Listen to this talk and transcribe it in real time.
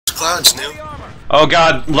clouds, New. Oh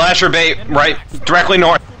god, lasher bait, right, directly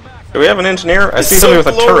north. Do we have an engineer? I see so somebody with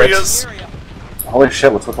a glorious. turret. Holy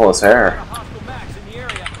shit, what's with all this air?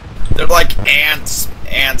 They're like ants,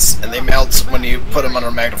 and they melt when you put them under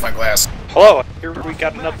a magnifying glass. Hello, here we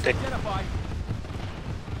got an update.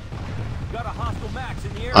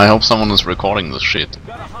 I hope someone is recording this shit.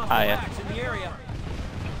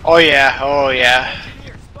 Oh yeah.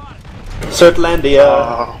 Surtlandia.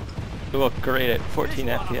 Oh. We look great at 14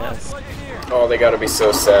 FPS. Oh, they gotta be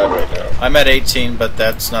so sad right now. I'm at 18, but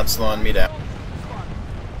that's not slowing me down.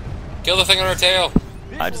 Kill the thing on our tail.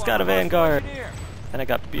 I just got a Vanguard. And I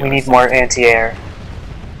got We need more anti-air.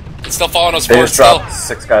 It's still following us They forward just still. dropped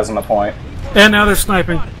 6 guys on the point. And now they're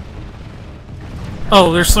sniping.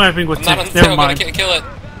 Oh, they're sniping with I'm not on tanks. the Never tail, mind. gotta kill it.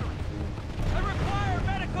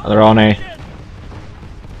 They're on A.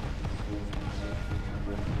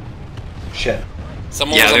 Shit.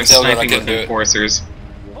 Someone was on the tail, I couldn't do it. Enforcers.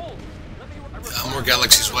 More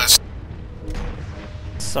galaxies west.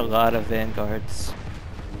 It's a lot of Vanguards.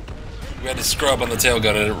 We had to scrub on the tail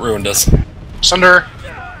gun and it ruined us. Sunder.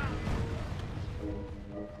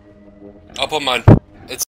 I'll put mine.